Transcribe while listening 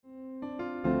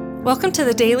Welcome to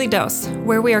the Daily Dose,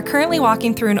 where we are currently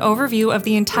walking through an overview of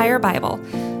the entire Bible.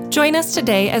 Join us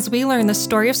today as we learn the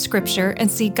story of Scripture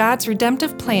and see God's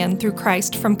redemptive plan through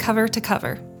Christ from cover to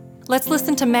cover. Let's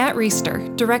listen to Matt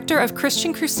Reisetter, Director of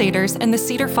Christian Crusaders and the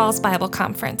Cedar Falls Bible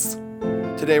Conference.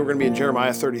 Today we're going to be in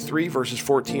Jeremiah 33, verses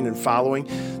 14 and following.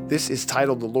 This is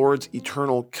titled The Lord's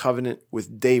Eternal Covenant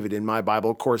with David in my Bible.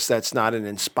 Of course, that's not an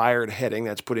inspired heading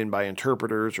that's put in by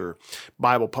interpreters or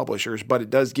Bible publishers, but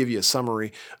it does give you a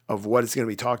summary of what is going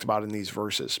to be talked about in these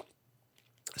verses.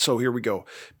 So here we go.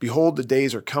 Behold, the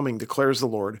days are coming, declares the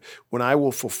Lord, when I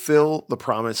will fulfill the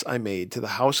promise I made to the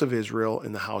house of Israel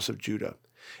and the house of Judah.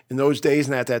 In those days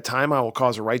and at that time, I will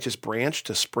cause a righteous branch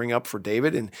to spring up for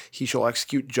David, and he shall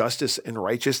execute justice and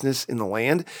righteousness in the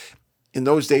land. In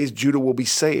those days, Judah will be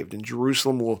saved, and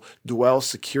Jerusalem will dwell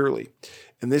securely.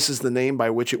 And this is the name by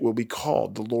which it will be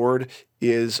called. The Lord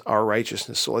is our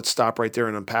righteousness. So let's stop right there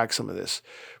and unpack some of this.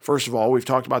 First of all, we've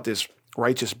talked about this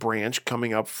righteous branch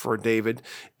coming up for David,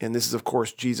 and this is, of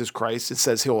course, Jesus Christ. It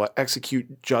says he'll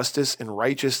execute justice and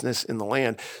righteousness in the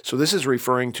land. So this is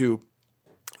referring to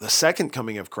the second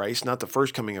coming of Christ, not the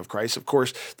first coming of Christ. Of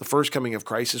course, the first coming of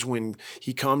Christ is when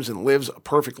he comes and lives a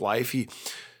perfect life. He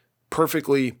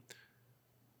perfectly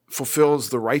fulfills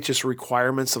the righteous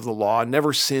requirements of the law,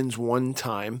 never sins one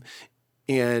time,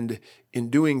 and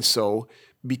in doing so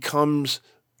becomes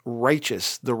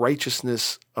righteous, the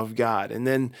righteousness of God. And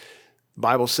then the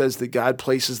Bible says that God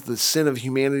places the sin of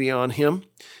humanity on him,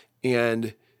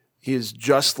 and he is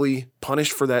justly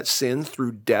punished for that sin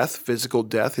through death, physical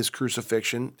death, his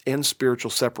crucifixion, and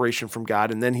spiritual separation from God.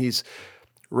 And then he's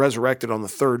resurrected on the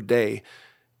third day.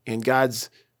 And God's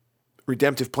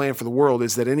redemptive plan for the world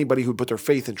is that anybody who put their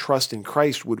faith and trust in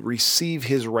Christ would receive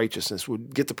his righteousness,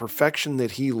 would get the perfection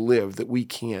that he lived that we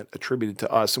can't, attributed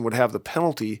to us, and would have the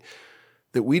penalty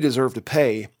that we deserve to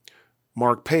pay,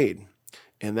 Mark paid.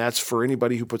 And that's for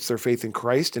anybody who puts their faith in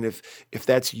Christ. And if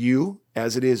that's you,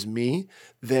 as it is me,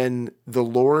 then the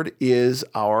Lord is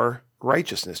our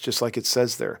righteousness, just like it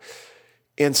says there.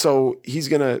 And so he's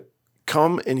going to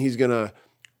come and he's going to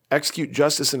execute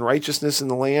justice and righteousness in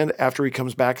the land after he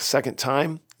comes back a second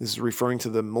time. This is referring to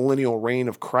the millennial reign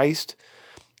of Christ.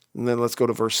 And then let's go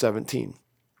to verse 17.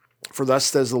 For thus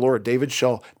says the Lord, David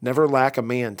shall never lack a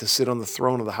man to sit on the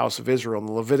throne of the house of Israel, and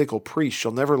the Levitical priest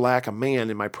shall never lack a man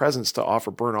in my presence to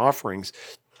offer burnt offerings,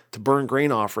 to burn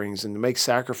grain offerings, and to make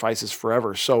sacrifices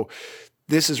forever. So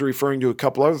this is referring to a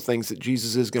couple other things that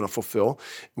Jesus is going to fulfill.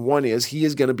 One is he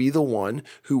is going to be the one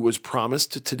who was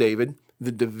promised to David,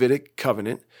 the Davidic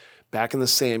covenant, back in the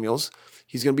Samuels.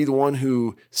 He's going to be the one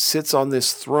who sits on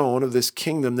this throne of this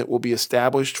kingdom that will be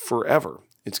established forever.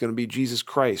 It's going to be Jesus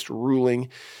Christ ruling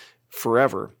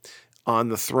forever on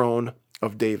the throne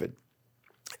of David.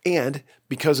 And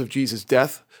because of Jesus'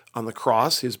 death on the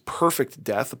cross, his perfect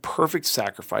death, the perfect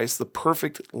sacrifice, the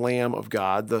perfect Lamb of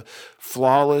God, the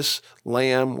flawless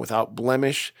Lamb without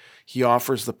blemish, he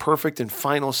offers the perfect and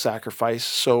final sacrifice.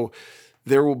 So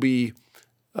there will be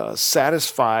a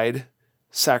satisfied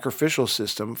sacrificial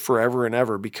system forever and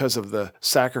ever because of the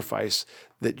sacrifice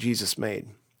that Jesus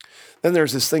made. Then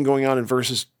there's this thing going on in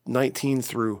verses 19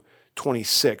 through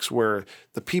 26, where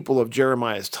the people of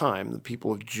Jeremiah's time, the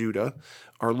people of Judah,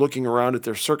 are looking around at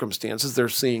their circumstances. They're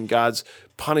seeing God's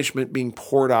punishment being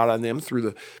poured out on them through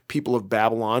the people of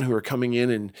Babylon who are coming in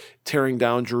and tearing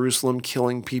down Jerusalem,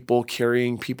 killing people,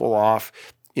 carrying people off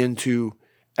into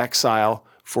exile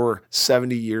for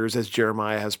 70 years, as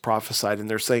Jeremiah has prophesied. And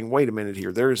they're saying, wait a minute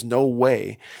here, there is no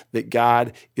way that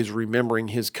God is remembering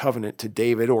his covenant to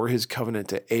David or his covenant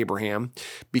to Abraham,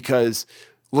 because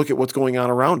look at what's going on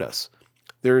around us.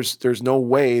 There's no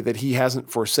way that he hasn't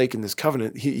forsaken this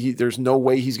covenant. There's no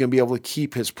way he's going to be able to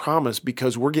keep his promise,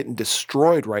 because we're getting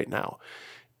destroyed right now.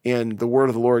 And the word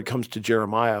of the Lord comes to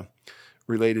Jeremiah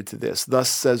related to this. Thus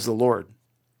says the Lord,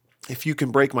 if you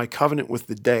can break my covenant with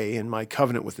the day and my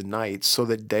covenant with the night, so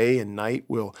that day and night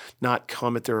will not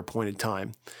come at their appointed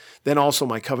time, then also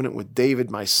my covenant with David,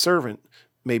 my servant,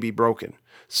 may be broken,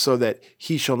 so that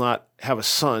he shall not have a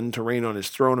son to reign on his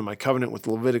throne, and my covenant with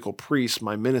the Levitical priests,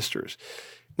 my ministers.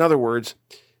 In other words,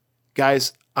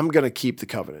 guys, I'm going to keep the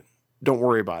covenant. Don't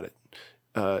worry about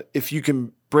it. If you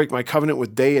can break my covenant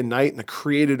with day and night and the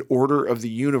created order of the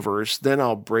universe, then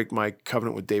I'll break my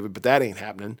covenant with David, but that ain't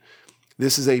happening.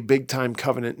 This is a big-time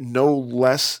covenant, no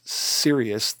less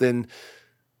serious than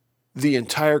the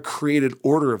entire created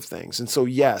order of things. And so,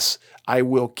 yes, I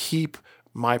will keep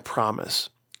my promise,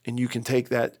 and you can take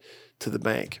that to the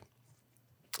bank.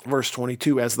 Verse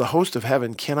 22, as the host of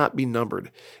heaven cannot be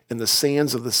numbered, and the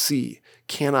sands of the sea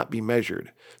cannot be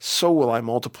measured, so will I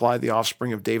multiply the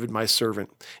offspring of David my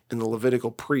servant, and the Levitical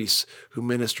priests who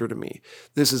minister to me.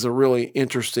 This is a really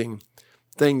interesting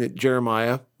thing that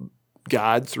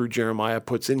God through Jeremiah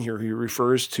puts in here. He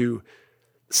refers to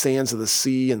sands of the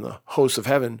sea and the hosts of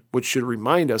heaven, which should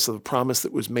remind us of the promise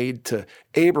that was made to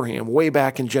Abraham way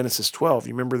back in Genesis 12.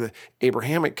 You remember the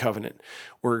Abrahamic covenant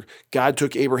where God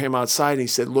took Abraham outside and he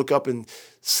said, look up and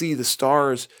see the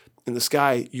stars in the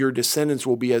sky. Your descendants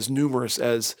will be as numerous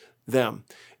as them.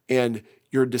 And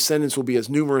your descendants will be as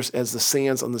numerous as the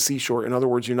sands on the seashore. In other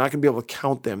words, you're not going to be able to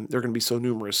count them. They're going to be so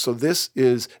numerous. So this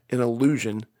is an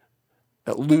alluding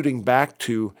back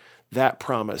to that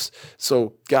promise.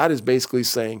 So God is basically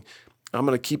saying, I'm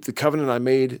going to keep the covenant I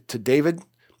made to David.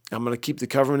 I'm going to keep the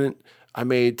covenant I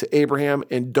made to Abraham,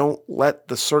 and don't let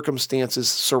the circumstances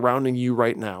surrounding you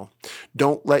right now,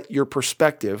 don't let your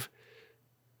perspective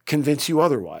convince you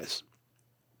otherwise.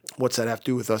 What's that have to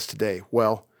do with us today?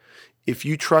 Well, if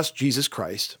you trust Jesus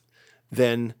Christ,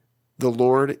 then the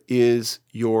Lord is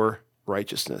your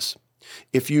righteousness.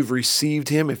 If you've received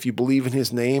him, if you believe in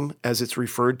his name, as it's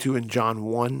referred to in John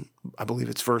 1, I believe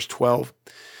it's verse 12,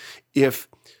 if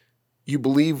you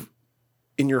believe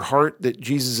in your heart that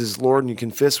Jesus is Lord and you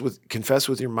confess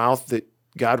with your mouth that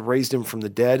God raised him from the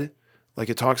dead, like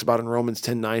it talks about in Romans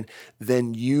 10:9,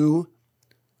 then you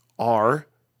are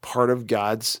part of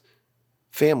God's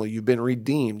family. You've been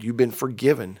redeemed. You've been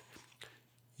forgiven.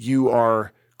 You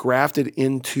are grafted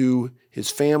into his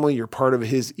family. You're part of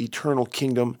his eternal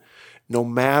kingdom, no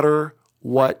matter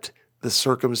what the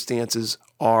circumstances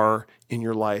are in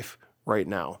your life right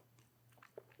now.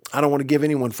 I don't want to give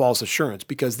anyone false assurance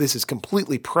because this is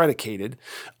completely predicated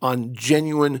on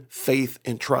genuine faith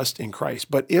and trust in Christ.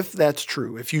 But if that's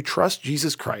true, if you trust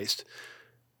Jesus Christ,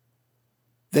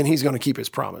 then he's going to keep his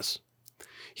promise.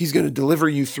 He's going to deliver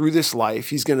you through this life.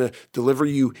 He's going to deliver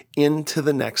you into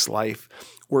the next life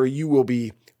where you will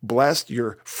be blessed,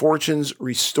 your fortunes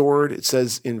restored. It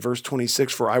says in verse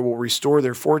 26, for I will restore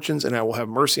their fortunes and I will have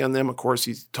mercy on them. Of course,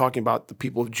 he's talking about the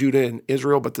people of Judah and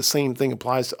Israel, but the same thing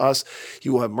applies to us. He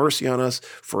will have mercy on us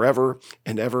forever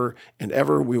and ever and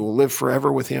ever. We will live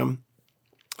forever with him.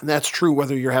 And that's true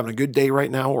whether you're having a good day right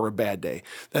now or a bad day.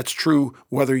 That's true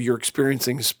whether you're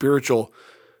experiencing spiritual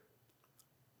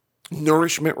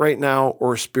nourishment right now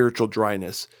or spiritual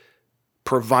dryness,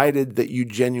 provided that you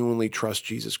genuinely trust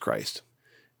Jesus Christ.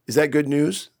 Is that good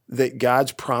news? That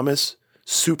God's promise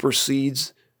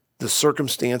supersedes the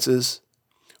circumstances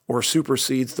or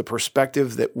supersedes the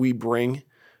perspective that we bring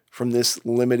from this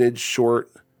limited, short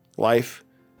life?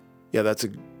 Yeah, that's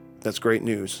great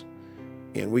news.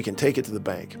 And we can take it to the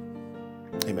bank.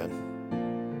 Amen.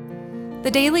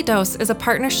 The Daily Dose is a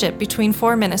partnership between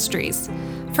 4 ministries.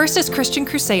 First is Christian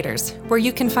Crusaders, where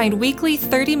you can find weekly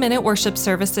 30-minute worship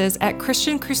services at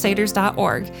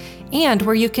christiancrusaders.org, and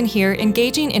where you can hear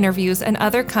engaging interviews and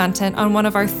other content on one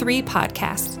of our 3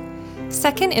 podcasts.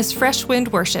 Second is Fresh Wind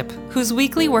Worship, whose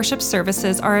weekly worship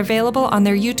services are available on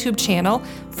their YouTube channel,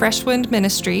 Fresh Wind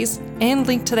Ministries, and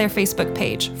linked to their Facebook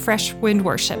page, Fresh Wind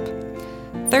Worship.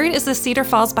 Third is the Cedar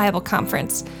Falls Bible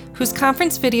Conference, whose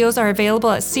conference videos are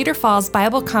available at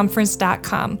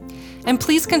cedarfallsbibleconference.com. And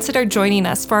please consider joining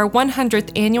us for our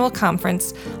 100th annual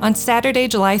conference on Saturday,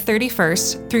 July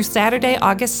 31st through Saturday,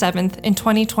 August 7th in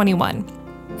 2021.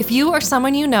 If you or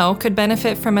someone you know could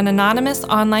benefit from an anonymous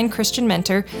online Christian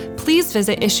mentor, please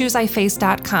visit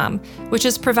issuesiface.com, which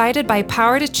is provided by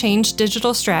Power to Change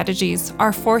Digital Strategies,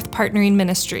 our 4th partnering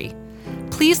ministry.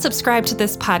 Please subscribe to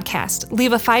this podcast,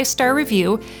 leave a 5-star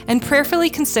review, and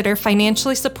prayerfully consider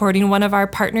financially supporting one of our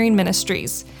partnering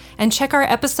ministries. And check our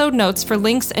episode notes for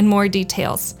links and more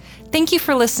details. Thank you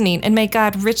for listening, and may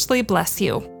God richly bless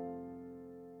you.